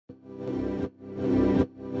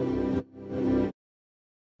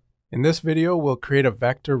In this video, we'll create a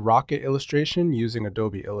vector rocket illustration using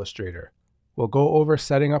Adobe Illustrator. We'll go over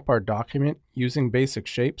setting up our document using basic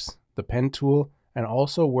shapes, the pen tool, and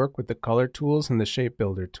also work with the color tools and the shape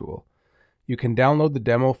builder tool. You can download the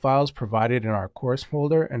demo files provided in our course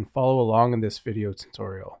folder and follow along in this video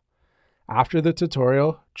tutorial. After the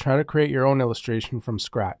tutorial, try to create your own illustration from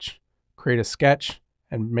scratch. Create a sketch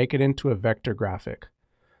and make it into a vector graphic.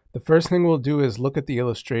 The first thing we'll do is look at the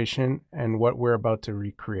illustration and what we're about to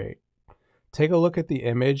recreate. Take a look at the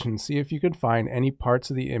image and see if you can find any parts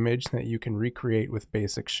of the image that you can recreate with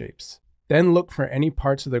basic shapes. Then look for any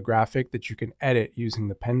parts of the graphic that you can edit using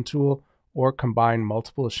the pen tool or combine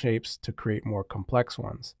multiple shapes to create more complex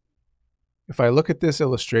ones. If I look at this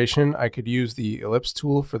illustration, I could use the ellipse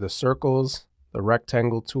tool for the circles, the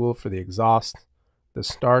rectangle tool for the exhaust, the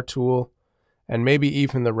star tool, and maybe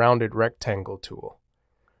even the rounded rectangle tool.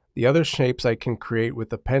 The other shapes I can create with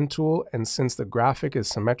the pen tool, and since the graphic is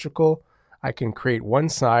symmetrical, I can create one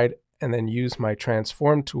side and then use my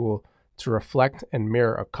transform tool to reflect and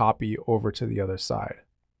mirror a copy over to the other side.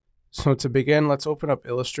 So to begin, let's open up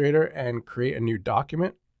Illustrator and create a new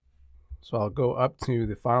document. So I'll go up to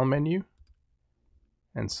the File menu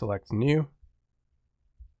and select New.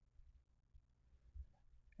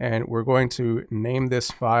 And we're going to name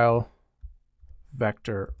this file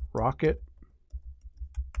Vector Rocket.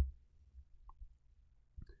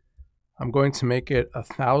 I'm going to make it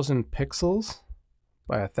 1,000 pixels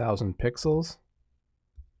by 1,000 pixels.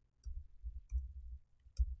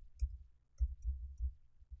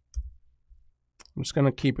 I'm just going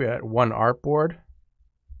to keep it at one artboard.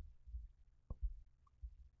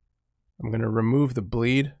 I'm going to remove the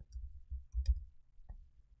bleed.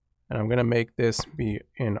 And I'm going to make this be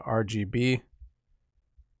in RGB.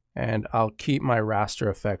 And I'll keep my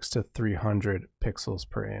raster effects to 300 pixels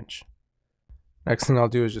per inch. Next thing I'll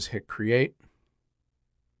do is just hit create.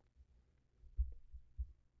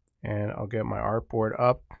 And I'll get my artboard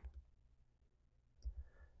up.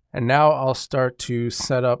 And now I'll start to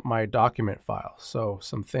set up my document file. So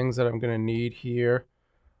some things that I'm going to need here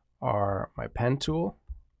are my pen tool.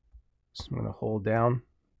 So I'm going to hold down,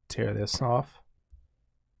 tear this off.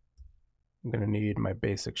 I'm going to need my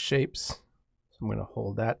basic shapes. So I'm going to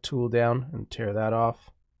hold that tool down and tear that off.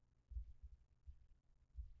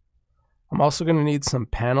 I'm also going to need some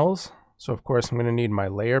panels. So of course I'm going to need my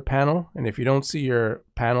layer panel. And if you don't see your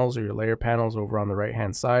panels or your layer panels over on the right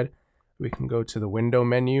hand side, we can go to the window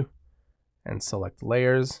menu and select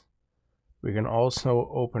layers. We can also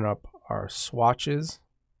open up our swatches.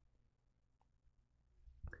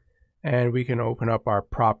 And we can open up our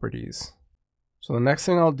properties. So the next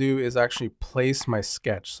thing I'll do is actually place my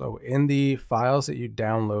sketch. So in the files that you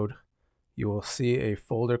download, you will see a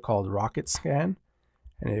folder called Rocket Scan.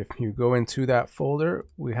 And if you go into that folder,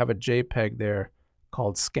 we have a JPEG there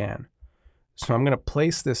called Scan. So I'm going to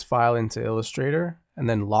place this file into Illustrator and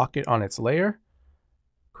then lock it on its layer,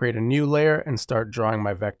 create a new layer, and start drawing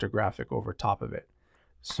my vector graphic over top of it.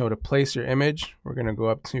 So to place your image, we're going to go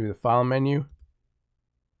up to the File menu.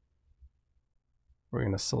 We're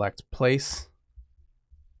going to select Place.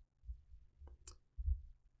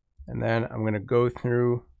 And then I'm going to go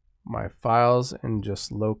through my files and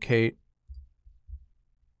just locate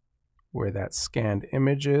where that scanned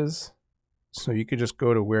image is. So you could just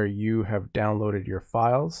go to where you have downloaded your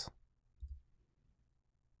files.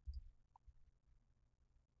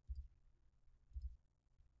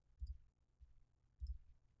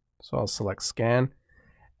 So I'll select Scan.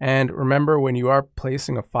 And remember, when you are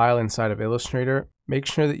placing a file inside of Illustrator, make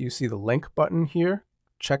sure that you see the link button here.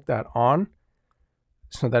 Check that on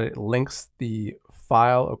so that it links the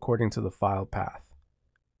file according to the file path.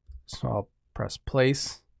 So I'll press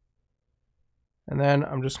Place. And then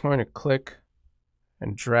I'm just going to click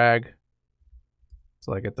and drag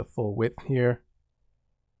so I get the full width here.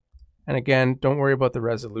 And again, don't worry about the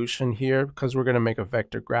resolution here because we're going to make a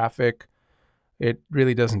vector graphic. It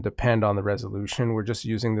really doesn't depend on the resolution. We're just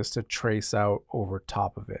using this to trace out over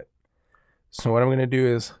top of it. So what I'm going to do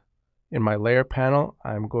is in my layer panel,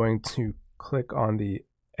 I'm going to click on the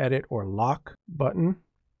edit or lock button.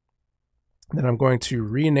 Then I'm going to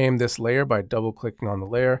rename this layer by double clicking on the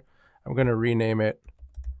layer. I'm going to rename it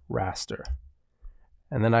Raster.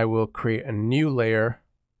 And then I will create a new layer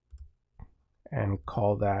and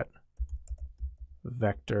call that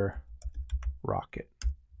Vector Rocket.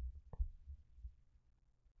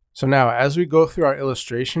 So now as we go through our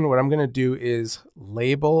illustration, what I'm going to do is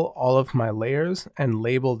label all of my layers and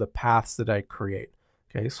label the paths that I create.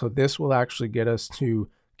 Okay, so this will actually get us to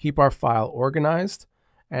keep our file organized,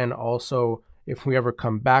 and also if we ever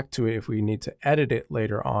come back to it, if we need to edit it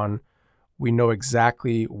later on, we know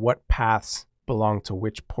exactly what paths belong to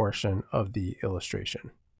which portion of the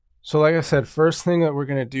illustration. So like I said, first thing that we're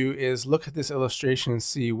going to do is look at this illustration and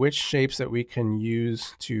see which shapes that we can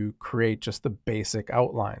use to create just the basic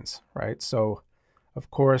outlines, right? So of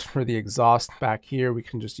course, for the exhaust back here, we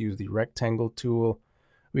can just use the rectangle tool.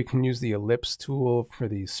 We can use the ellipse tool for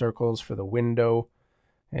the circles for the window.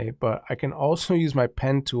 Okay, but I can also use my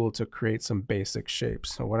pen tool to create some basic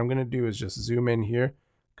shapes. So what I'm going to do is just zoom in here,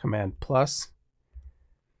 Command plus.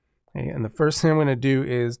 Okay, and the first thing I'm going to do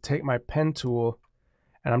is take my pen tool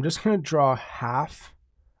and I'm just going to draw half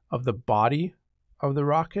of the body of the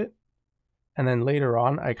rocket. And then later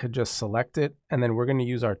on, I could just select it. And then we're going to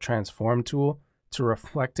use our transform tool to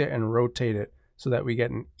reflect it and rotate it so that we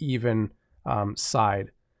get an even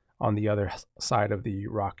side on the other side of the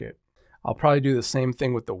rocket. I'll probably do the same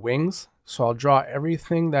thing with the wings. So I'll draw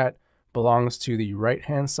everything that belongs to the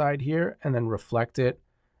right-hand side here and then reflect it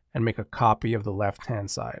and make a copy of the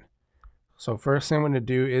left-hand side. So first thing I'm going to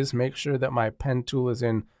do is make sure that my pen tool is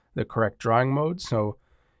in the correct drawing mode. So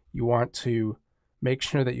you want to make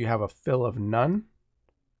sure that you have a fill of none.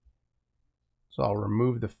 So I'll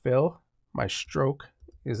remove the fill. My stroke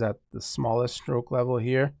is at the smallest stroke level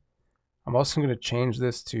here. I'm also going to change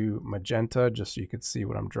this to magenta just so you can see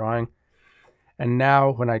what I'm drawing. And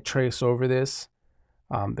now when I trace over this,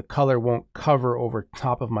 the color won't cover over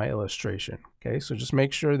top of my illustration. Okay, so just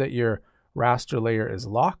make sure that your raster layer is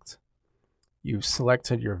locked. You've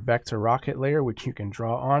selected your vector rocket layer, which you can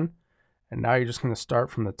draw on. And now you're just going to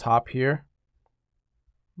start from the top here.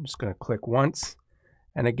 I'm just going to click once.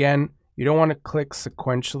 And again, you don't want to click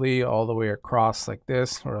sequentially all the way across like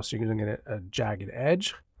this, or else you're going to get a jagged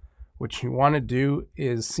edge. What you want to do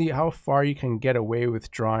is see how far you can get away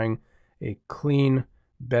with drawing a clean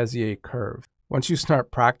Bezier curve. Once you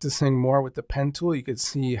start practicing more with the pen tool, you can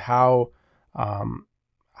see how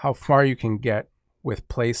far you can get with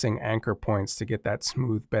placing anchor points to get that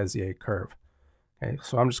smooth Bezier curve. Okay,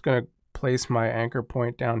 so I'm just going to place my anchor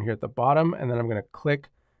point down here at the bottom, and then I'm going to click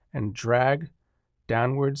and drag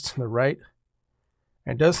downwards to the right.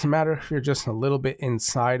 And it doesn't matter if you're just a little bit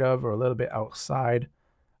inside of or a little bit outside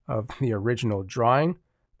of the original drawing.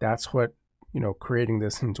 That's what, creating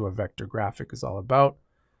this into a vector graphic is all about,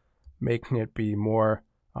 making it be more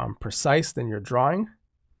precise than your drawing,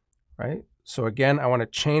 right? So again, I want to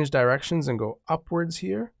change directions and go upwards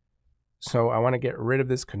here. So I want to get rid of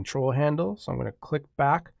this control handle. So I'm going to click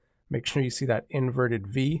back. Make sure you see that inverted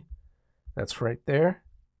V. That's right there.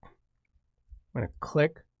 I'm going to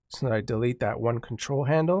click so that I delete that one control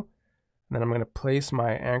handle. And then I'm going to place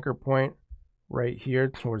my anchor point right here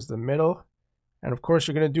towards the middle. And of course,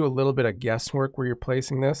 you're going to do a little bit of guesswork where you're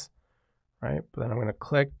placing this, right? But then I'm going to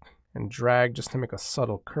click and drag just to make a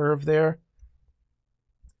subtle curve there.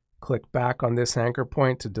 Click back on this anchor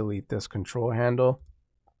point to delete this control handle.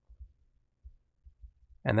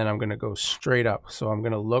 And then I'm going to go straight up. So I'm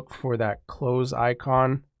going to look for that close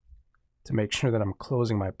icon to make sure that I'm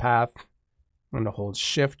closing my path. I'm going to hold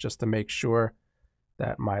shift just to make sure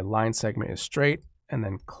that my line segment is straight, and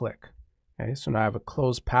then click. Okay, so now I have a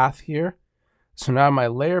closed path here. So now my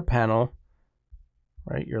layer panel,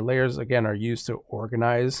 right, your layers again are used to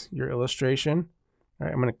organize your illustration. All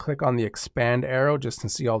right, I'm going to click on the expand arrow just to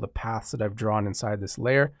see all the paths that I've drawn inside this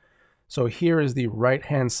layer. So here is the right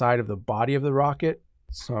hand side of the body of the rocket.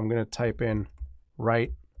 So I'm going to type in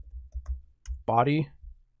right body.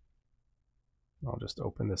 I'll just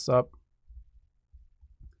open this up.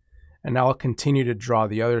 And now I'll continue to draw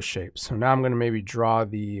the other shapes. So now I'm going to maybe draw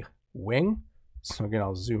the wing. So again,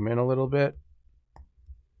 I'll zoom in a little bit.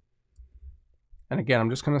 And again, I'm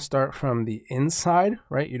just going to start from the inside,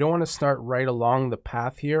 right? You don't want to start right along the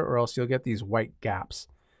path here, or else you'll get these white gaps.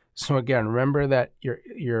 So again, remember that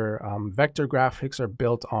your vector graphics are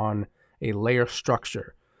built on a layer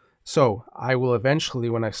structure. So I will eventually,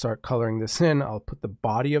 when I start coloring this in, I'll put the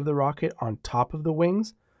body of the rocket on top of the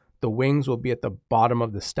wings. The wings will be at the bottom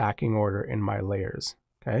of the stacking order in my layers,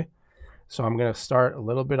 okay? So I'm going to start a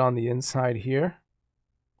little bit on the inside here.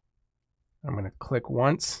 I'm going to click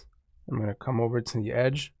once. I'm going to come over to the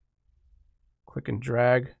edge, click and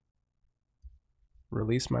drag,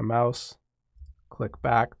 release my mouse, click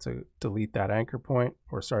back to delete that anchor point,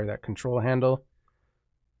 or sorry, that control handle.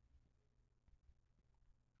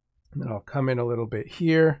 And then I'll come in a little bit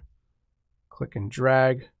here, click and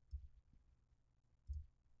drag,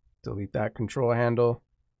 delete that control handle.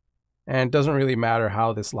 And it doesn't really matter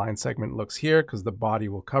how this line segment looks here because the body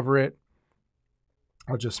will cover it.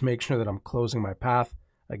 I'll just make sure that I'm closing my path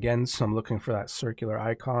again. So I'm looking for that circular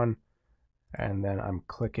icon, and then I'm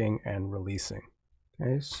clicking and releasing.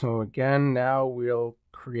 Okay, so again, now we'll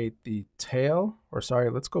create the tail, or sorry,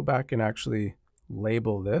 let's go back and actually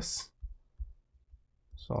label this.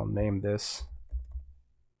 So I'll name this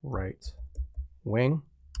right wing.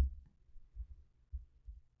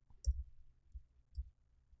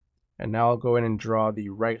 And now I'll go in and draw the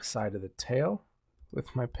right side of the tail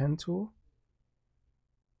with my pen tool.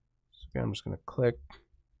 So again, I'm just going to click,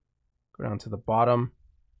 go down to the bottom,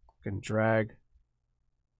 click and drag,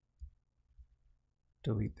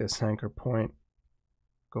 delete this anchor point,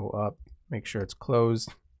 go up, make sure it's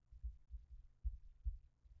closed,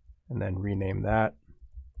 and then rename that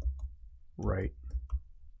right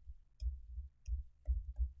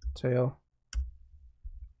tail.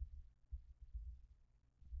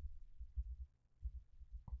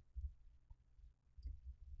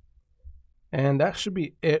 And that should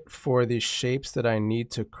be it for the shapes that I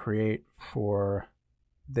need to create for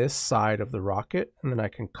this side of the rocket, and then I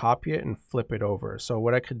can copy it and flip it over. So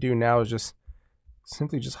what I could do now is just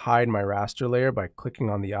simply just hide my raster layer by clicking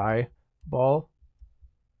on the eyeball,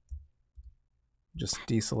 just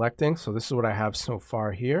deselecting. So this is what I have so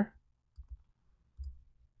far here.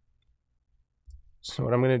 So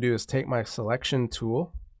what I'm going to do is take my selection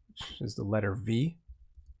tool, which is the letter V,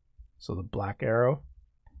 so the black arrow,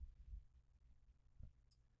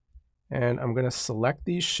 and I'm going to select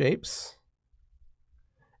these shapes.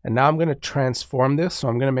 And now I'm going to transform this. So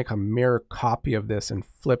I'm going to make a mirror copy of this and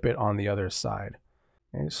flip it on the other side.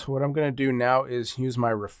 Okay, so what I'm going to do now is use my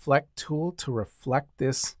reflect tool to reflect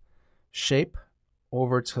this shape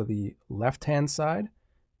over to the left-hand side.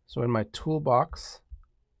 So in my toolbox,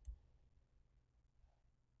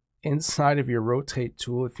 inside of your rotate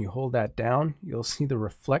tool, if you hold that down, you'll see the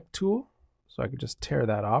reflect tool. So I could just tear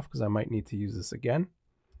that off because I might need to use this again.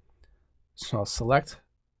 So I'll select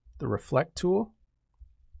the reflect tool.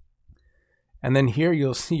 And then here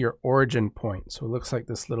you'll see your origin point. So it looks like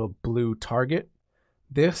this little blue target.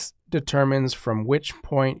 This determines from which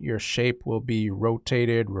point your shape will be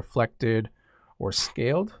rotated, reflected, or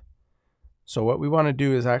scaled. So what we want to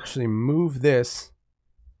do is actually move this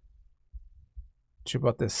to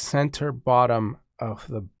about the center bottom of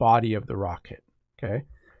the body of the rocket. Okay.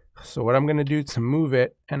 So what I'm going to do to move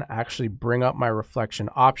it and actually bring up my reflection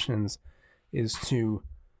options is to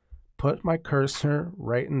put my cursor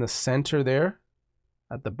right in the center there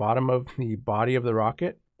at the bottom of the body of the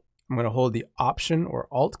rocket. I'm going to hold the Option or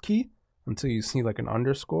Alt key until you see like an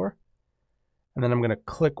underscore. And then I'm going to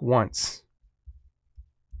click once.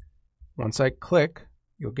 Once I click,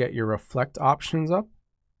 you'll get your reflect options up.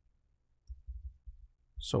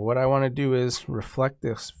 So what I want to do is reflect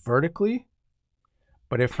this vertically.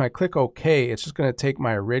 But if I click OK, it's just going to take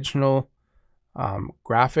my original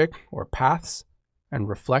graphic or paths and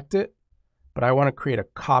reflect it. But I want to create a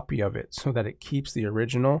copy of it so that it keeps the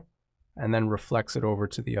original and then reflects it over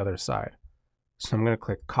to the other side. So I'm going to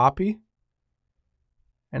click copy.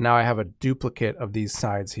 And now I have a duplicate of these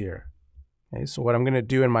sides here. Okay, so what I'm going to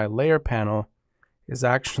do in my layer panel is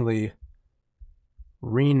actually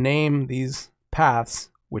rename these paths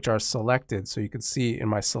which are selected. So you can see in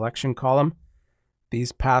my selection column,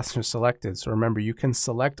 these paths are selected. So remember, you can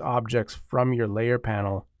select objects from your layer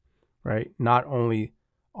panel, right? Not only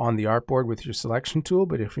on the artboard with your selection tool,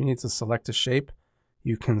 but if you need to select a shape,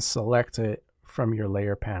 you can select it from your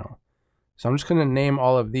layer panel. So I'm just going to name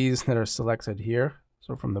all of these that are selected here.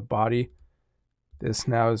 So from the body, this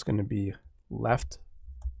now is going to be left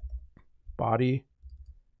body.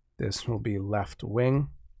 This will be left wing.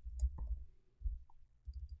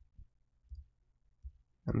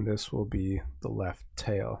 And this will be the left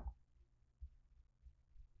tail.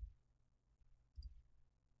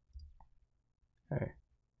 Okay.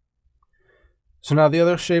 So now the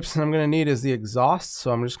other shapes that I'm going to need is the exhaust.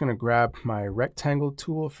 So I'm just going to grab my rectangle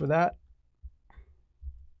tool for that.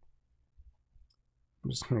 I'm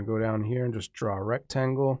just going to go down here and just draw a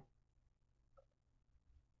rectangle.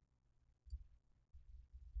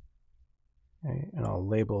 Okay, and I'll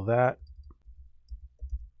label that.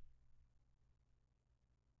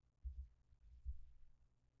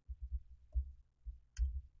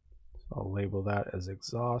 So I'll label that as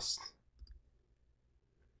exhaust.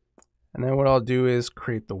 And then what I'll do is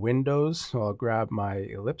create the windows. So I'll grab my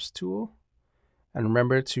ellipse tool. And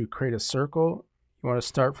remember, to create a circle, you want to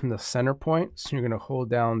start from the center point. So you're going to hold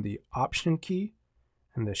down the Option key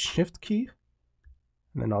and the Shift key.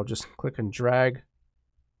 And then I'll just click and drag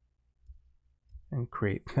and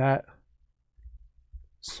create that.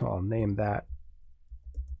 So I'll name that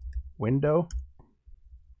window.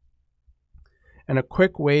 And a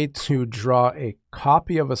quick way to draw a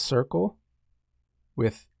copy of a circle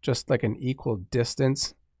with just like an equal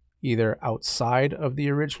distance, either outside of the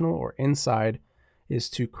original or inside, is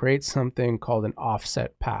to create something called an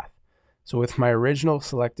offset path. So with my original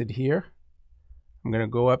selected here, I'm going to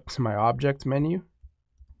go up to my object menu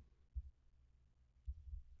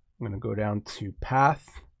I'm going to go down to path,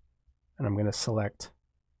 and I'm going to select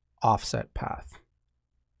offset path.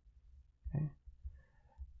 Okay.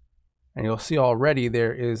 And you'll see already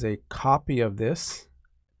there is a copy of this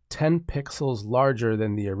 10 pixels larger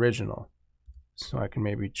than the original. So I can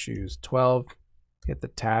maybe choose 12, hit the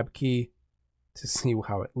tab key to see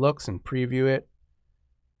how it looks and preview it.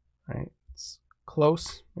 All right, it's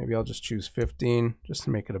close. Maybe I'll just choose 15 just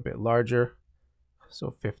to make it a bit larger.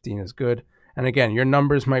 So 15 is good. And again, your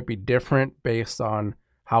numbers might be different based on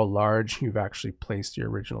how large you've actually placed your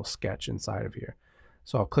original sketch inside of here.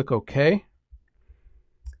 So I'll click OK.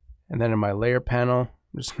 And then in my layer panel,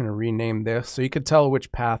 I'm just going to rename this. So you could tell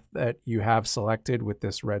which path that you have selected with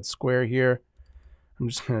this red square here. I'm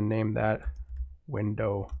just going to name that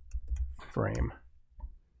window frame.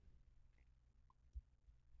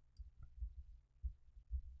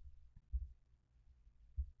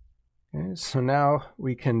 Okay, so now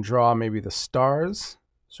we can draw maybe the stars.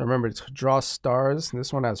 So remember, to draw stars,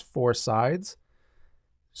 this one has 4 sides.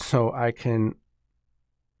 So I can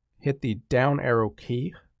hit the down arrow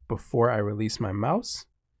key before I release my mouse.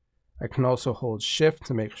 I can also hold shift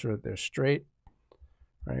to make sure that they're straight,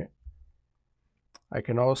 right? I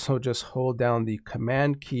can also just hold down the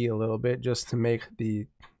command key a little bit just to make the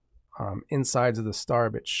insides of the star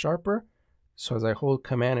a bit sharper. So as I hold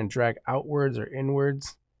command and drag outwards or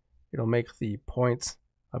inwards, it'll make the points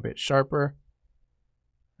a bit sharper.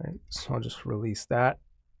 Right, so I'll just release that.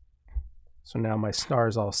 So now my star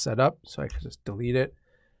is all set up, so I can just delete it.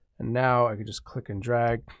 And now I can just click and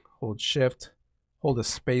drag, hold shift, hold a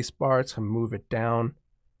space bar to move it down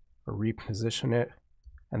or reposition it,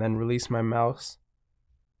 and then release my mouse.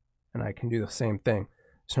 And I can do the same thing.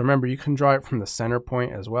 So remember, you can draw it from the center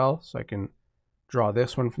point as well. So I can draw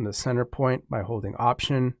this one from the center point by holding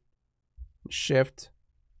Option, Shift,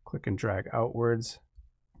 click and drag outwards,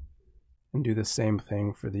 and do the same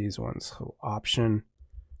thing for these ones. So Option,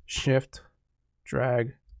 Shift,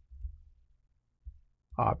 drag,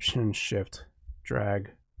 Option, Shift,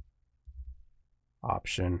 drag,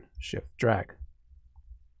 Option, Shift, drag.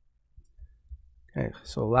 Okay,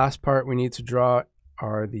 so last part we need to draw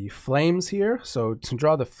are the flames here. So to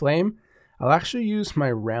draw the flame, I'll actually use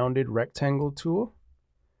my rounded rectangle tool.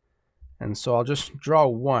 And so I'll just draw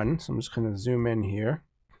one. So I'm just going to zoom in here.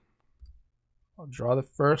 I'll draw the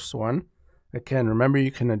first one. Again, remember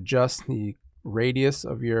you can adjust the radius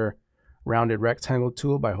of your rounded rectangle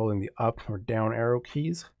tool by holding the up or down arrow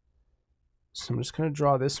keys. So I'm just going to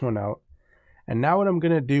draw this one out. And now what I'm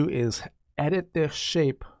going to do is edit this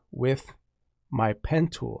shape with my pen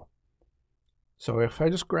tool. So if I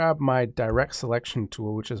just grab my direct selection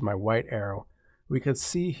tool, which is my white arrow, we could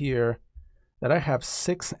see here that I have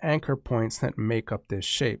 6 anchor points that make up this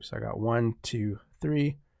shape. So I got 1, 2,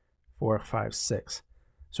 3, 4, 5, 6.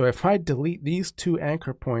 So if I delete these 2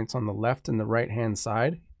 anchor points on the left and the right hand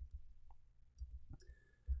side,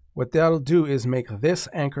 what that'll do is make this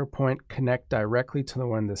anchor point connect directly to the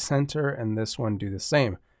one in the center, and this one do the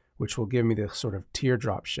same, which will give me this sort of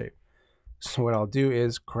teardrop shape. So what I'll do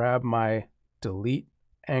is grab my delete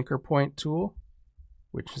anchor point tool,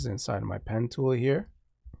 which is inside of my pen tool here.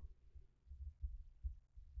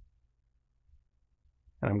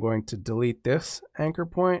 And I'm going to delete this anchor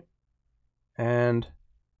point and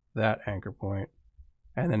that anchor point,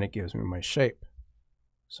 and then it gives me my shape.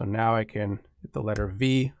 So now I can hit the letter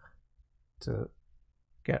V to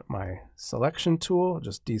get my selection tool,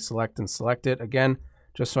 just deselect and select it again,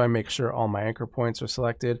 just so I make sure all my anchor points are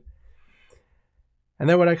selected. And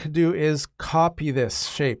then what I could do is copy this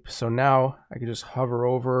shape. So now I can just hover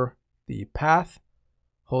over the path,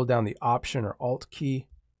 hold down the Option or Alt key,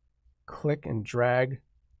 click and drag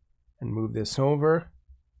and move this over.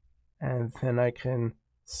 And then I can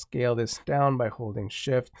scale this down by holding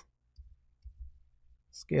Shift,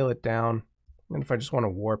 scale it down. And if I just want to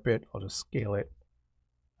warp it, I'll just scale it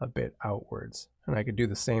a bit outwards. And I could do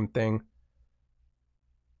the same thing.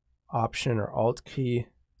 Option or Alt key,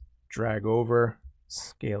 drag over,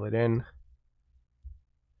 scale it in,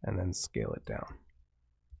 and then scale it down.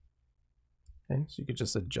 Okay, so you could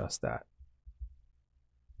just adjust that.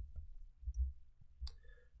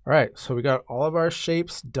 All right, so we got all of our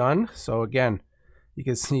shapes done. So again, you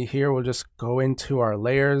can see here, we'll just go into our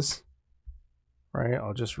layers. All right,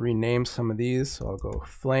 I'll just rename some of these. So I'll go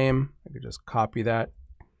flame. I could just copy that,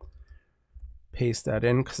 paste that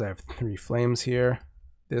in because I have 3 flames here.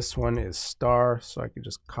 This one is star, so I could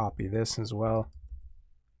just copy this as well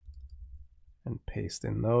and paste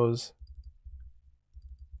in those.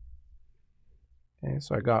 Okay,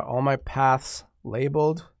 so I got all my paths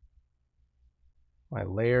labeled, my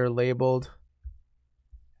layer labeled,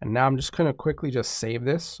 And now I'm just going to quickly just save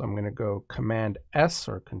this. So I'm going to go Command S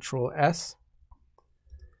or Control S.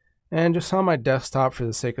 And just on my desktop, for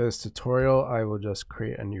the sake of this tutorial, I will just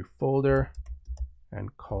create a new folder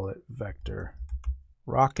and call it Vector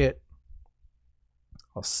Rocket.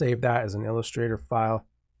 I'll save that as an Illustrator file.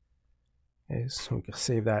 Okay, so we can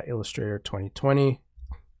save that Illustrator 2020.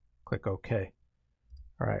 Click OK.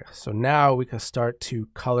 All right, so now we can start to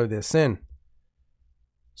color this in.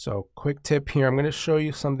 So quick tip here, I'm going to show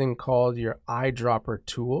you something called your Eyedropper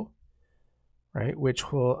tool, right,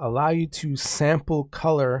 which will allow you to sample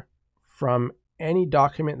color from any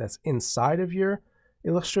document that's inside of your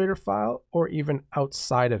Illustrator file or even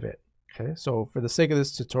outside of it. Okay, so for the sake of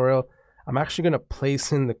this tutorial, I'm actually going to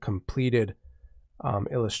place in the completed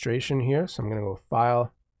illustration here. So I'm going to go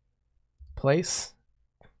File, Place,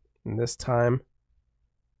 and this time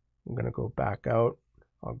I'm going to go back out.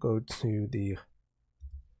 I'll go to the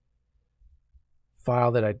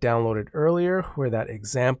file that I downloaded earlier where that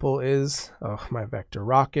example is of my vector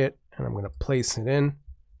rocket, and I'm going to place it in,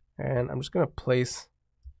 and I'm just going to place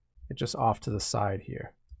it just off to the side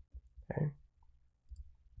here. Okay.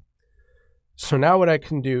 So now what I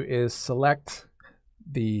can do is select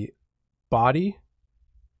the body,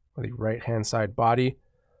 or the right hand side body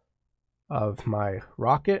of my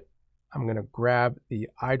rocket. I'm going to grab the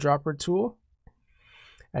eyedropper tool,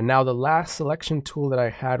 and now the last selection tool that I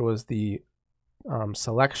had was the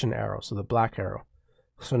selection arrow, so the black arrow.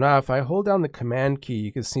 So now if I hold down the command key,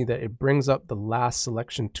 you can see that it brings up the last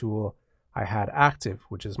selection tool I had active,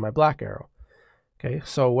 which is my black arrow. Okay,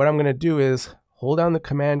 so what I'm going to do is hold down the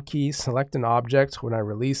command key, select an object. When I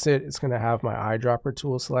release it, it's going to have my eyedropper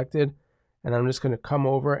tool selected, and I'm just going to come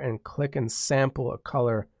over and click and sample a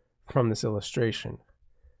color from this illustration.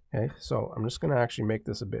 Okay, so I'm just going to actually make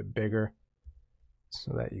this a bit bigger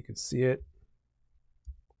so that you can see it.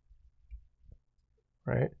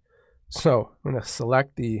 Right, so I'm going to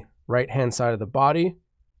select the right hand side of the body.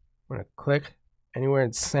 I'm going to click anywhere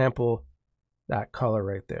and sample that color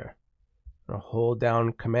right there. I'm going to hold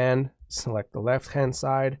down command, select the left hand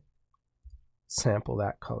side, sample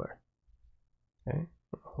that color. Okay,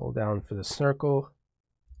 hold down for the circle,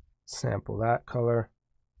 sample that color,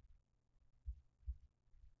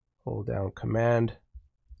 hold down command,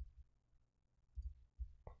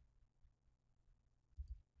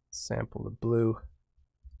 sample the blue,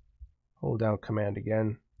 hold down command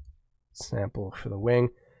again, sample for the wing,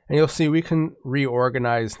 and you'll see we can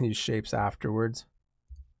reorganize these shapes afterwards.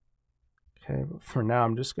 Okay, but for now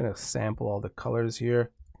I'm just going to sample all the colors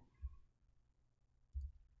here.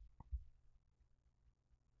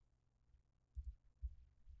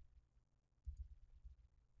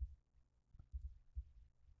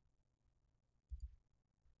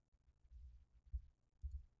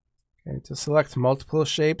 Okay, to select multiple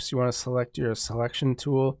shapes, you want to select your selection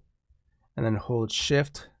tool and then hold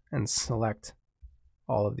Shift and select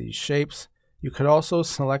all of these shapes. You could also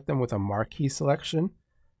select them with a marquee selection,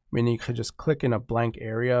 meaning you could just click in a blank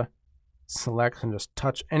area, select and just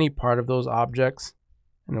touch any part of those objects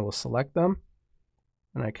and it will select them.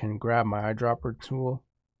 And I can grab my eyedropper tool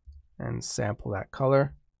and sample that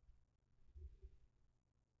color.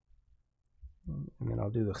 And then I'll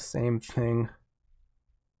do the same thing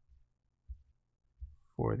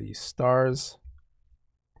for the stars.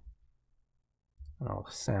 And I'll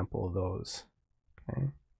sample those. Okay.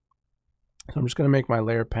 So I'm just going to make my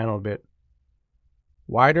layer panel a bit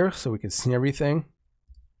wider so we can see everything.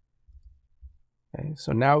 Okay,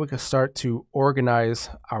 so now we can start to organize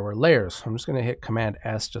our layers. I'm just going to hit Command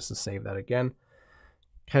S just to save that again.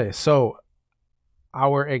 Okay, so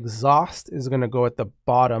our exhaust is going to go at the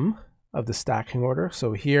bottom of the stacking order.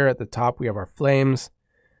 So here at the top we have our flames.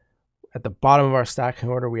 At the bottom of our stacking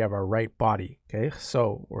order we have our right body. Okay,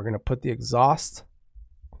 so we're going to put the exhaust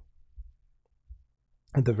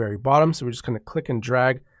at the very bottom. So we're just going to click and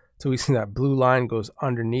drag till we see that blue line goes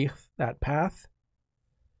underneath that path.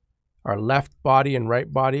 Our left body and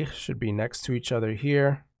right body should be next to each other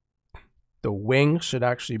here. The wing should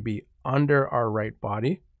actually be under our right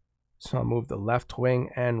body. So I'll move the left wing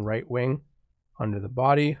and right wing under the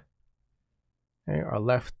body. Okay, our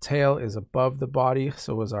left tail is above the body,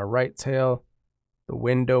 so is our right tail. The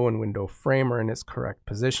window and window frame are in its correct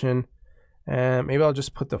position. And maybe I'll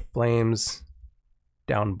just put the flames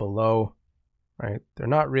down below, right? They're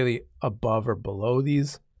not really above or below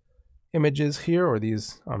these images here or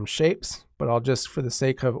these shapes, but I'll just, for the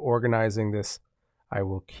sake of organizing this, I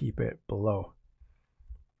will keep it below,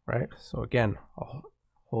 right? So again, I'll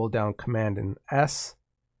hold down Command and S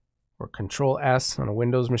or Control S on a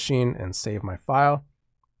Windows machine and save my file.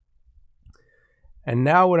 And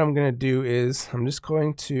now what I'm going to do is I'm just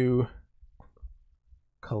going to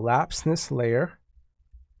collapse this layer,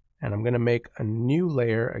 and I'm going to make a new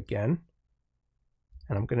layer again,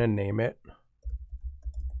 and I'm going to name it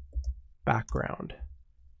background.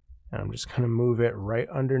 And I'm just going to move it right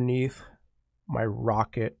underneath my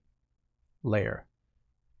rocket layer.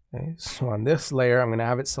 Okay, so on this layer, I'm going to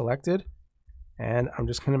have it selected, and I'm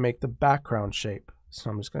just going to make the background shape. So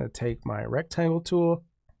I'm just going to take my rectangle tool,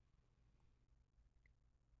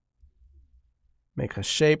 make a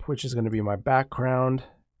shape, which is going to be my background,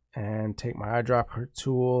 and take my eyedropper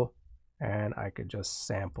tool, and I could just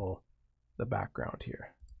sample the background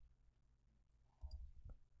here.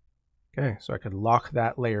 Okay, so I could lock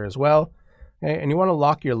that layer as well. Okay, and you want to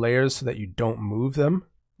lock your layers so that you don't move them.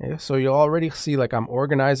 Okay, so you'll already see like I'm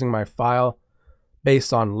organizing my file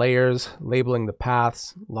based on layers, labeling the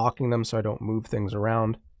paths, locking them so I don't move things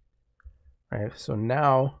around. All right, so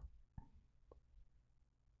now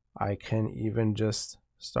I can even just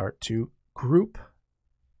start to group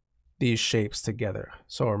these shapes together.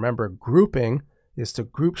 So remember, grouping is to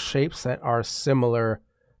group shapes that are similar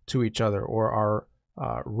to each other or are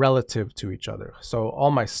relative to each other. So all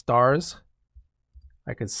my stars,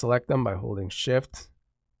 I could select them by holding Shift.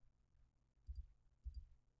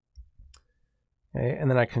 Okay, and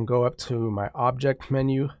then I can go up to my object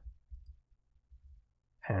menu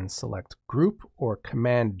and select Group, or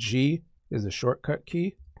Command G is the shortcut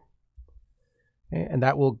key. Okay, and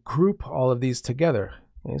that will group all of these together.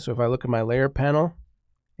 Okay, so if I look at my layer panel,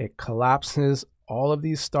 it collapses all of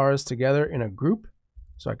these stars together in a group.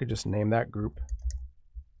 So I could just name that group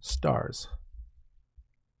Stars.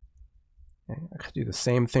 Okay, I could do the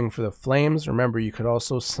same thing for the flames. Remember, you could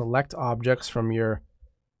also select objects from your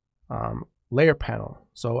layer panel.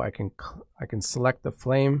 So I can select the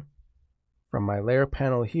flame from my layer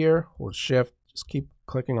panel here, hold Shift, just keep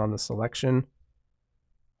clicking on the selection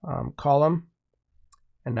column.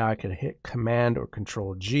 And now I could hit Command or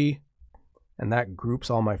Control G, and that groups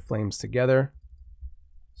all my flames together.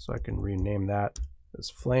 So I can rename that as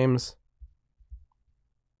flames.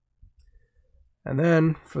 And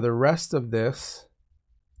then for the rest of this,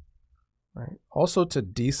 right, also to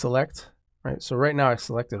deselect, right? So right now I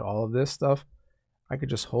selected all of this stuff. I could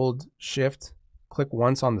just hold Shift, click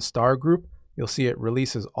once on the star group. You'll see it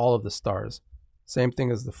releases all of the stars. Same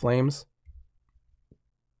thing as the flames.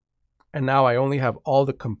 And now I only have all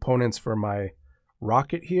the components for my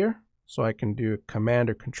rocket here. So I can do Command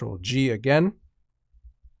or Control G again,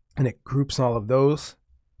 and it groups all of those,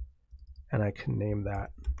 and I can name that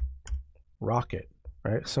rocket,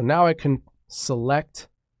 right? So now I can select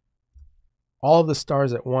all of the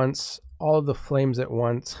stars at once, all of the flames at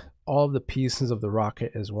once, all of the pieces of the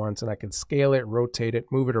rocket at once, and I can scale it, rotate it,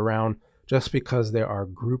 move it around just because they are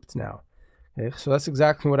grouped now. Okay, so that's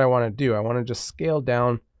exactly what I want to do. I want to just scale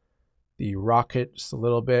down the rocket just a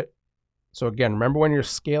little bit. So again, remember when you're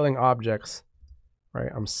scaling objects,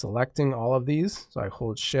 right? I'm selecting all of these. So I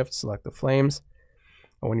hold Shift, select the flames.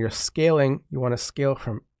 And when you're scaling, you want to scale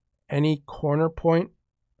from any corner point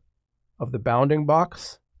of the bounding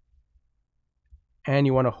box, and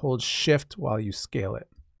you want to hold Shift while you scale it,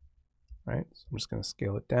 right? So I'm just going to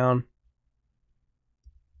scale it down,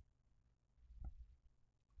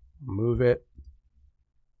 move it,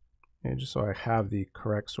 and just so I have the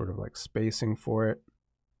correct sort of like spacing for it.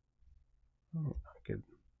 I could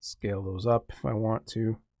scale those up if I want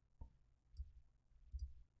to.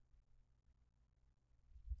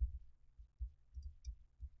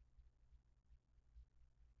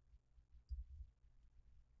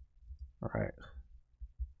 All right.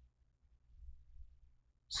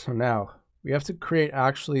 So now we have to create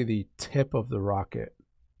actually the tip of the rocket.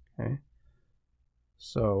 Okay.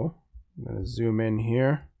 So I'm going to zoom in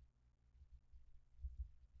here.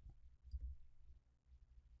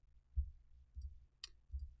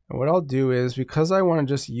 And what I'll do is, because I want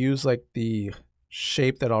to just use like the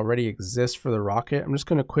shape that already exists for the rocket, I'm just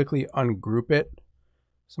going to quickly ungroup it.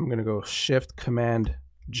 So I'm going to go Shift Command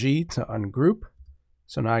G to ungroup.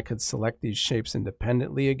 So now I could select these shapes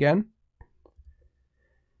independently again.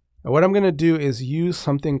 And what I'm going to do is use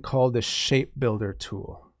something called the Shape Builder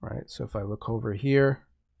tool, right? So if I look over here,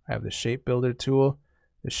 I have the Shape Builder tool.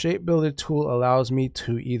 The Shape Builder tool allows me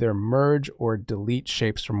to either merge or delete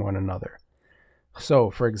shapes from one another.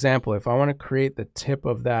 So for example, if I want to create the tip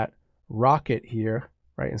of that rocket here,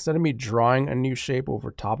 right, instead of me drawing a new shape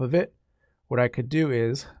over top of it, what I could do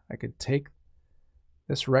is I could take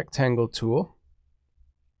this rectangle tool.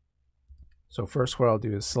 So first what I'll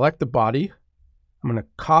do is select the body. I'm going to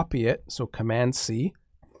copy it, so Command C.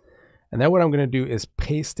 And then what I'm going to do is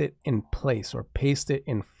paste it in place, or paste it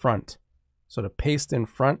in front. So to paste in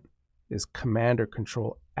front is Command or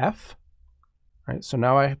Control F. Right? So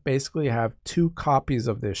now I basically have two copies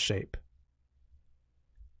of this shape.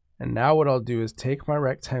 And now what I'll do is take my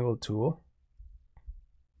rectangle tool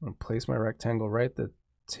and place my rectangle right at the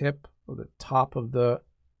tip or the top of the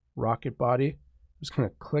rocket body. I'm just going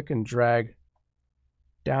to click and drag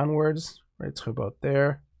downwards right to about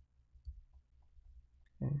there.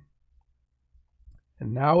 Okay.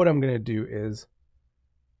 And now what I'm going to do is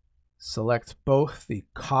select both the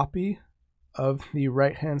copy of the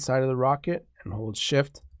right hand side of the rocket and hold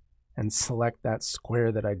shift and select that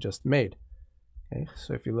square that I just made. Okay,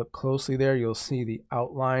 so if you look closely there, you'll see the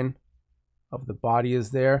outline of the body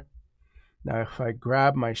is there. Now if I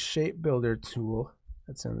grab my shape builder tool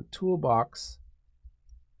that's in the toolbox,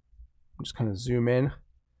 I'm just going to zoom in.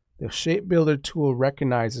 The shape builder tool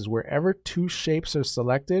recognizes wherever two shapes are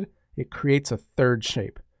selected, it creates a third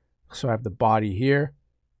shape. So I have the body here,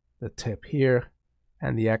 the tip here,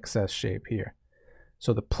 and the excess shape here.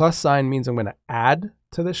 So the plus sign means I'm going to add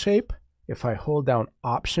to the shape. If I hold down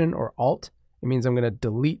Option or Alt, it means I'm going to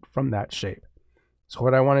delete from that shape. So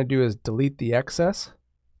what I want to do is delete the excess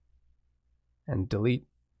and delete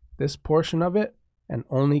this portion of it and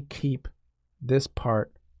only keep this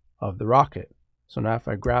part of the rocket. So now if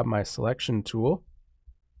I grab my selection tool,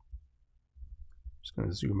 I'm just going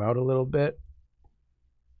to zoom out a little bit.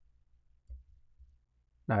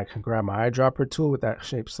 Now I can grab my eyedropper tool with that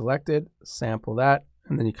shape selected, sample that,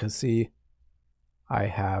 and then you can see I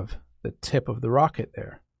have the tip of the rocket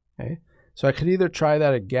there. Okay, so I could either try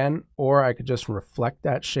that again, or I could just reflect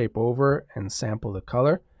that shape over and sample the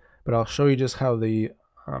color. But I'll show you just how the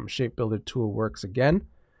shape builder tool works again.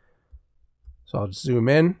 So I'll zoom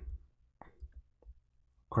in,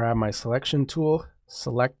 grab my selection tool,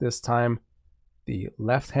 select this time the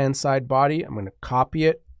left hand side body. I'm going to copy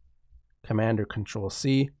it, Command or Control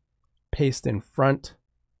C, paste in front,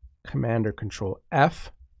 Command or Control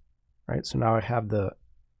F. Right, so now I have the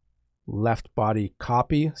left body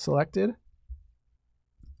copy selected.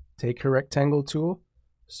 Take your rectangle tool,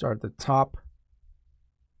 start at the top,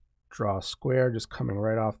 draw a square just coming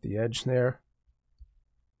right off the edge there.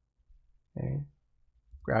 Okay.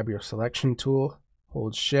 Grab your selection tool,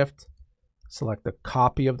 hold shift, select the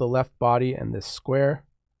copy of the left body and this square.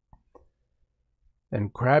 Then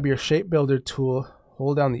grab your shape builder tool,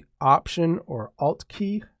 hold down the Option or Alt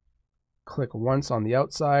key, click once on the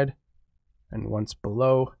outside and once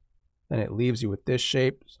below. Then it leaves you with this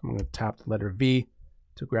shape. So I'm going to tap the letter V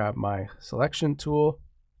to grab my selection tool.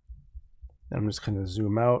 Then I'm just going to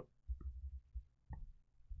zoom out.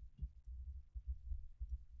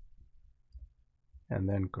 And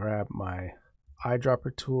then grab my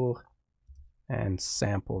eyedropper tool and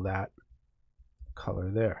sample that color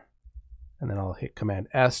there. And then I'll hit Command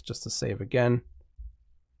S just to save again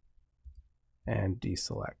and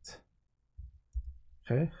deselect.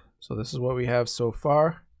 Okay, so this is what we have so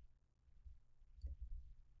far.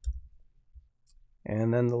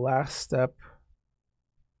 And then the last step.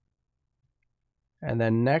 And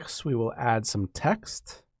then next we will add some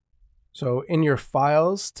text. So in your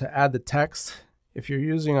files to add the text, if you're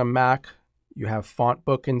using a Mac, you have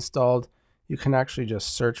FontBook installed. You can actually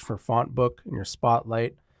just search for FontBook in your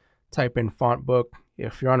Spotlight, type in FontBook.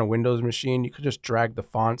 If you're on a Windows machine, you could just drag the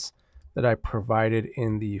fonts that I provided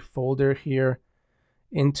in the folder here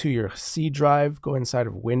into your C drive, go inside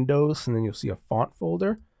of Windows, and then you'll see a font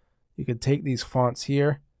folder. You could take these fonts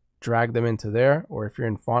here, drag them into there, or if you're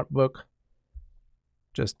in FontBook,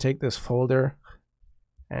 just take this folder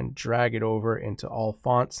and drag it over into all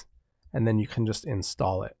fonts, and then you can just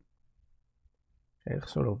install it. Okay,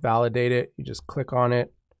 so it'll validate it. You just click on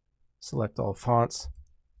it, select all fonts,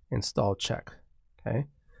 install check. Okay,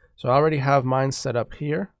 so I already have mine set up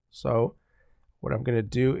here. So what I'm going to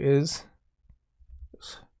do is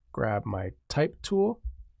just grab my type tool.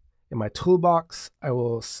 In my toolbox, I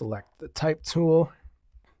will select the type tool,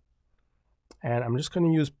 and I'm just going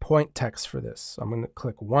to use point text for this. So I'm going to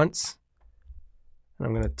click once, and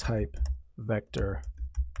I'm going to type vector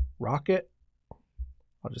rocket.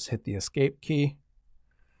 I'll just hit the escape key.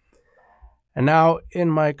 And now in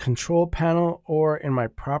my control panel or in my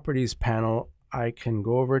properties panel, I can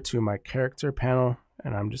go over to my character panel,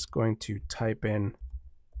 and I'm just going to type in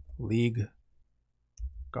League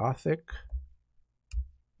Gothic,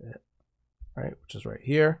 right, which is right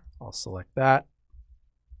here. I'll select that.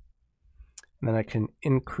 And then I can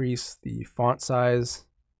increase the font size,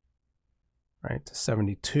 right, to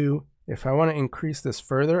 72. If I want to increase this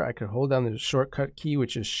further, I could hold down the shortcut key,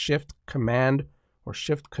 which is Shift Command or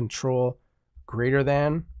Shift Control greater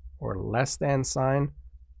than or less than sign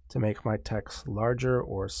to make my text larger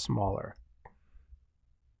or smaller.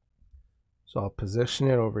 So I'll position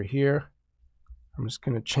it over here. I'm just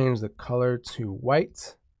going to change the color to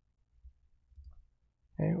white.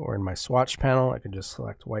 Okay, or in my swatch panel, I can just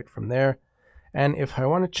select white from there. And if I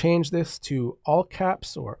want to change this to all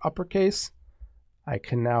caps or uppercase, I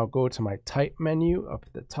can now go to my type menu up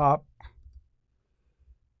at the top.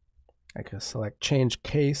 I can select change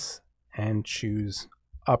case and choose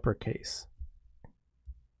uppercase.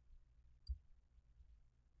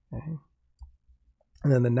 Okay.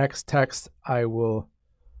 And then the next text I will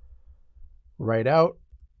write out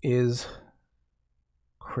is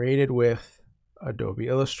created with Adobe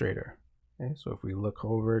Illustrator. Okay, so if we look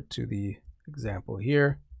over to the example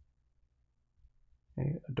here,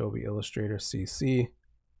 okay, Adobe Illustrator CC.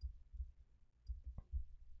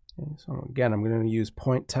 Okay, so again, I'm going to use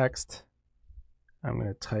point text. I'm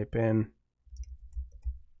going to type in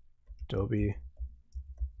Adobe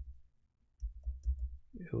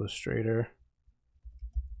Illustrator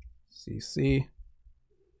CC,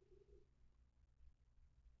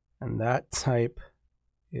 and that type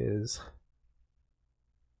is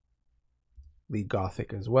the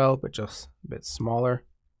Gothic as well, but just a bit smaller.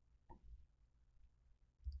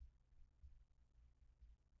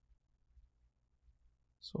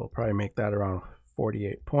 So we'll probably make that around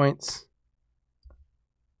 48 points.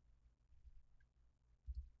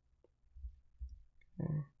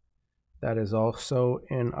 Okay. That is also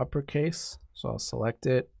in uppercase, so I'll select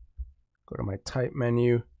it, go to my type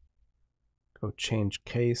menu, go change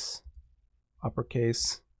case,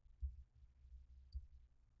 uppercase.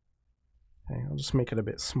 Okay, I'll just make it a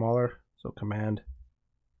bit smaller, so Command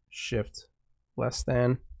Shift less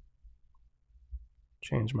than.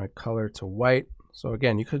 Change my color to white. So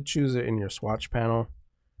again, you could choose it in your swatch panel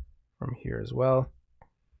from here as well.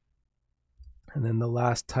 And then the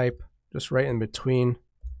last type, just right in between,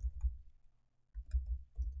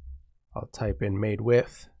 I'll type in made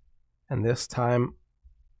with, and this time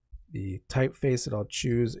the typeface that I'll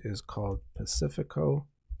choose is called Pacifico.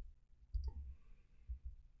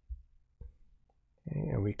 Okay,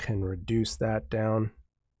 and we can reduce that down,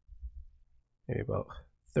 maybe about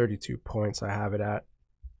 32 points I have it at.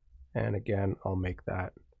 And again, I'll make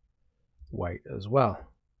that white as well.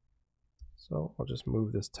 So I'll just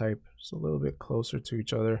move this type just a little bit closer to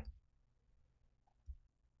each other.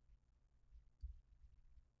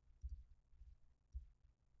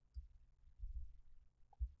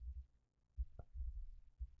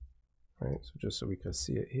 All right, so just so we can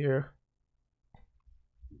see it here.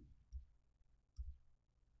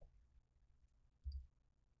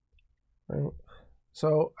 Right.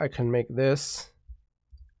 So I can make this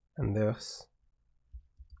and this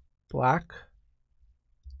black,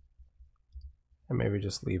 and maybe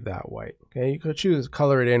just leave that white. Okay, you could choose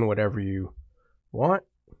color it in whatever you want.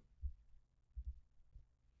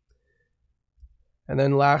 And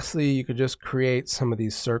then lastly, you could just create some of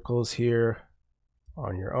these circles here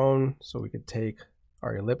on your own. So we could take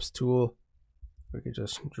our ellipse tool, we could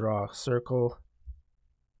just draw a circle.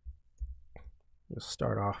 Just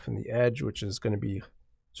start off in the edge, which is going to be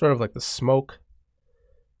sort of like the smoke,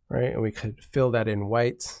 right? And we could fill that in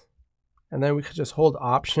white. And then we could just hold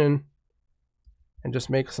Option and just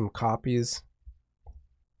make some copies.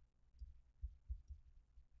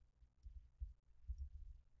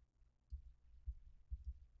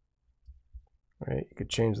 Right? You could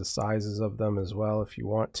change the sizes of them as well if you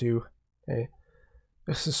want to. Okay.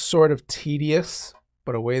 This is sort of tedious,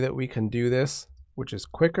 but a way that we can do this, which is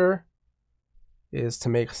quicker, is to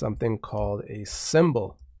make something called a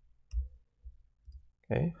symbol.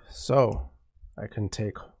 Okay, so I can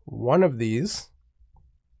take one of these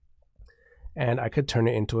and I could turn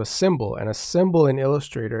it into a symbol. And a symbol in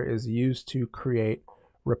Illustrator is used to create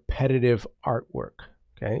repetitive artwork.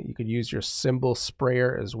 Okay, you could use your symbol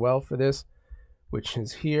sprayer as well for this, which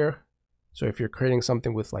is here. So if you're creating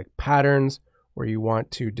something with like patterns where you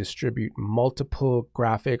want to distribute multiple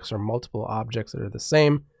graphics or multiple objects that are the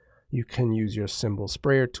same, you can use your symbol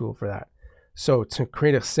sprayer tool for that. So to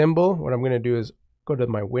create a symbol, what I'm going to do is go to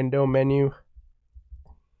my window menu.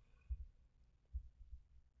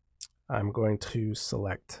 I'm going to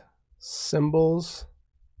select symbols.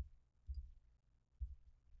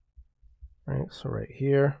 Right, so right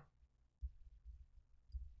here.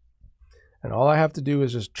 And all I have to do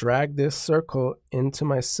is just drag this circle into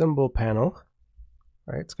my symbol panel.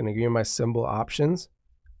 Right, it's going to give me my symbol options.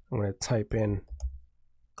 I'm going to type in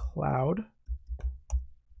cloud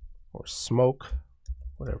or smoke,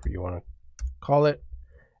 whatever you want to call it,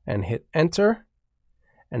 and hit enter.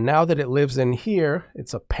 And now that it lives in here,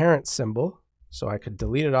 it's a parent symbol, so I could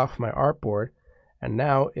delete it off my artboard. And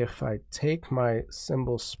now if I take my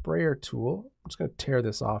symbol sprayer tool, I'm just going to tear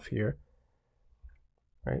this off here.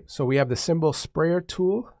 Right, so we have the symbol sprayer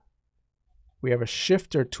tool. We have a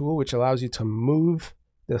shifter tool, which allows you to move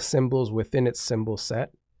the symbols within its symbol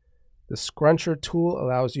set. The scruncher tool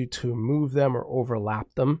allows you to move them or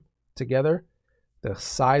overlap them together. The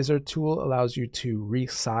sizer tool allows you to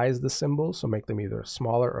resize the symbols, so make them either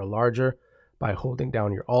smaller or larger by holding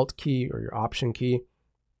down your Alt key or your Option key.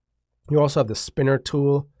 You also have the spinner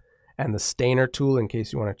tool and the stainer tool in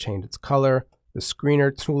case you want to change its color. The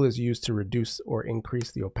screener tool is used to reduce or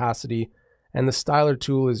increase the opacity. And the styler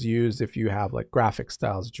tool is used if you have like graphic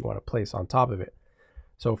styles that you want to place on top of it.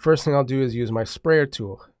 So first thing I'll do is use my sprayer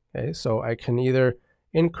tool. Okay, so I can either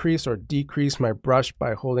increase or decrease my brush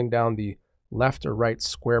by holding down the left or right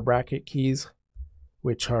square bracket keys,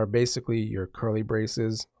 which are basically your curly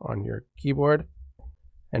braces on your keyboard.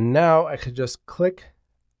 And now I could just click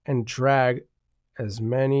and drag as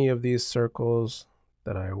many of these circles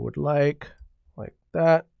that I would like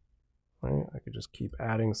that. Right? I could just keep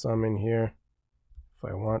adding some in here if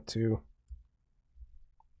I want to.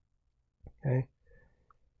 Okay.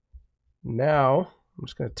 Now I'm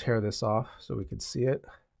just going to tear this off so we can see it.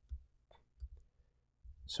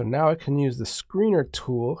 So now I can use the screener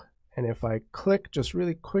tool, and if I click just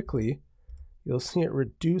really quickly, you'll see it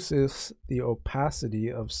reduces the opacity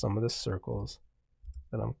of some of the circles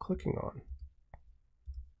that I'm clicking on.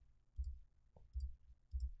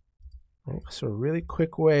 Right, so a really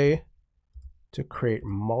quick way to create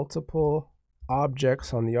multiple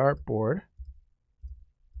objects on the artboard,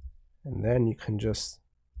 and then you can just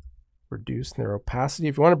reduce their opacity.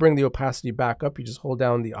 If you want to bring the opacity back up, you just hold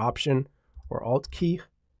down the Option or Alt key,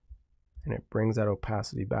 and it brings that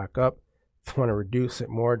opacity back up. If you want to reduce it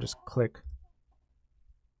more, just click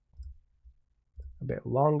a bit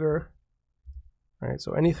longer. All right,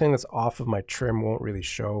 so anything that's off of my trim won't really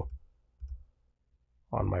show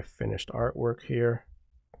on my finished artwork here.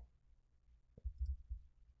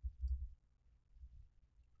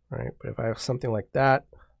 All right, but if I have something like that,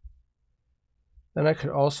 then I could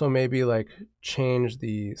also maybe like change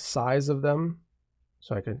the size of them.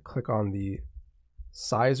 So I could click on the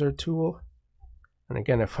sizer tool. And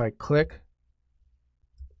again, if I click,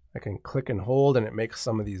 I can click and hold and it makes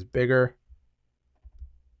some of these bigger.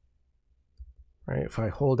 Right, if I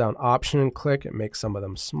hold down Option and click, it makes some of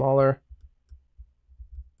them smaller.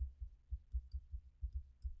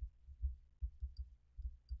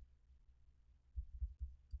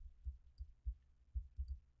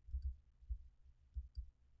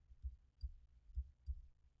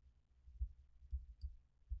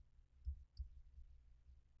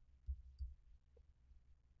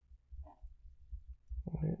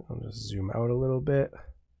 I'll just zoom out a little bit.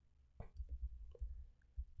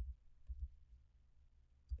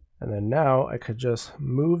 And then now I could just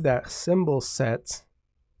move that symbol set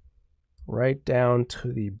right down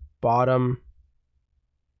to the bottom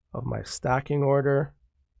of my stacking order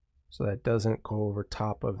so that it doesn't go over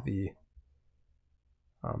top of the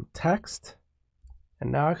text.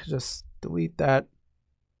 And now I could just delete that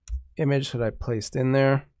image that I placed in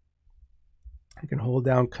there. I can hold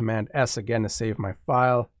down Command S again to save my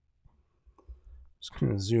file. Just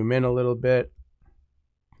going to zoom in a little bit.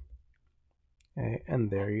 Okay, and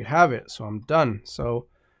there you have it. So I'm done. So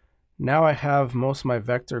now I have most of my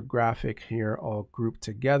vector graphic here all grouped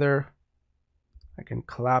together. I can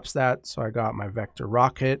collapse that. So I got my vector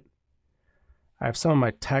rocket. I have some of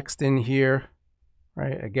my text in here.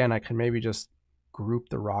 Right. Again, I can maybe just group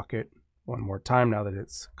the rocket one more time now that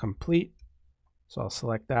it's complete. So I'll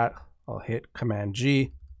select that. I'll hit Command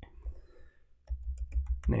G,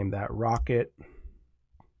 name that rocket.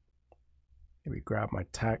 Maybe grab my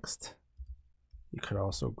text. You could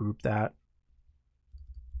also group that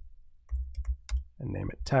and name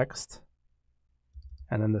it text.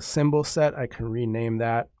 And then the symbol set, I can rename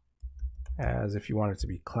that as if you want it to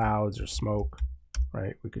be clouds or smoke,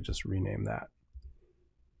 right? We could just rename that.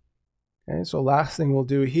 Okay, so last thing we'll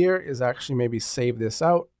do here is actually maybe save this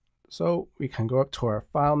out. So we can go up to our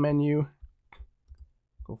file menu,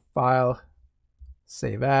 go file,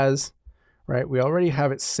 save as, right? We already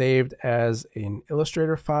have it saved as an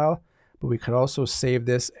Illustrator file, but we could also save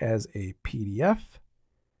this as a PDF,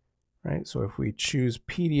 right? So if we choose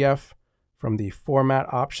PDF from the format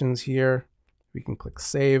options here, we can click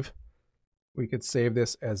save. We could save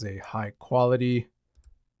this as a high quality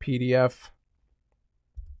PDF.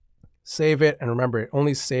 Save it, and remember, it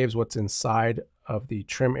only saves what's inside of the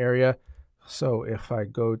trim area. So if I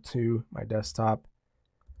go to my desktop,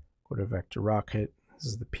 go to Vector Rocket, this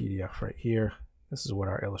is the PDF right here. This is what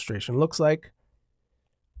our illustration looks like.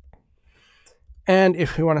 And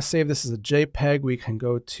if we want to save this as a JPEG, we can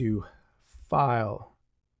go to File,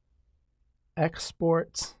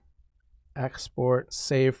 Export, Export,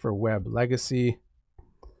 Save for Web Legacy.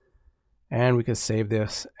 And we could save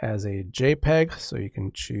this as a JPEG. So you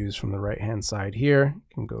can choose from the right-hand side here.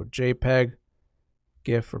 You can go JPEG,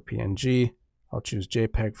 GIF, or PNG. I'll choose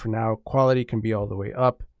JPEG for now. Quality can be all the way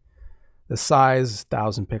up. The size,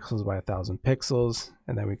 1000 pixels by 1000 pixels.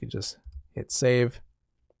 And then we could just hit save,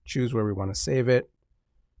 choose where we want to save it.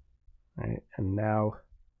 All right, and now,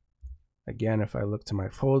 again, if I look to my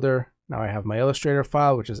folder, now I have my Illustrator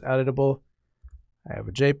file, which is editable. I have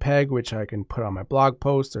a JPEG, which I can put on my blog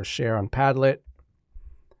post or share on Padlet.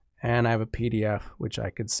 And I have a PDF, which I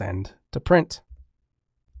could send to print.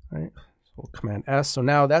 All right, so we'll Command S. So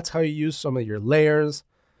now that's how you use some of your layers,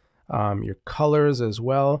 your colors as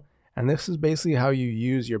well. And this is basically how you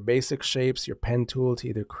use your basic shapes, your pen tool, to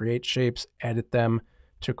either create shapes, edit them,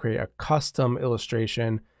 to create a custom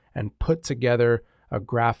illustration, and put together a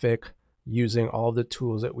graphic using all the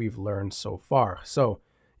tools that we've learned so far. So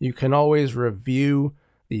you can always review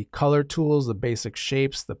the color tools, the basic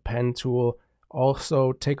shapes, the pen tool.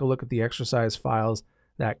 Also, take a look at the exercise files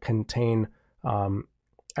that contain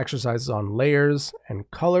exercises on layers and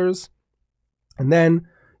colors. And then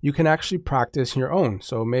you can actually practice your own.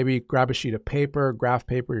 So maybe grab a sheet of paper, graph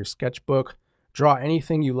paper, your sketchbook, draw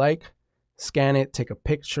anything you like, scan it, take a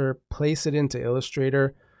picture, place it into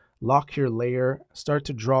Illustrator, lock your layer, start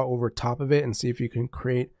to draw over top of it, and see if you can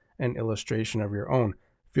create an illustration of your own.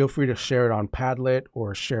 Feel free to share it on Padlet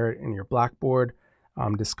or share it in your Blackboard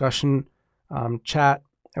discussion chat,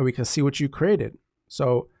 and we can see what you created.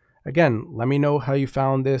 So again, let me know how you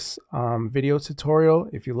found this video tutorial.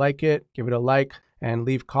 If you like it, give it a like and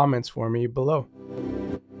leave comments for me below.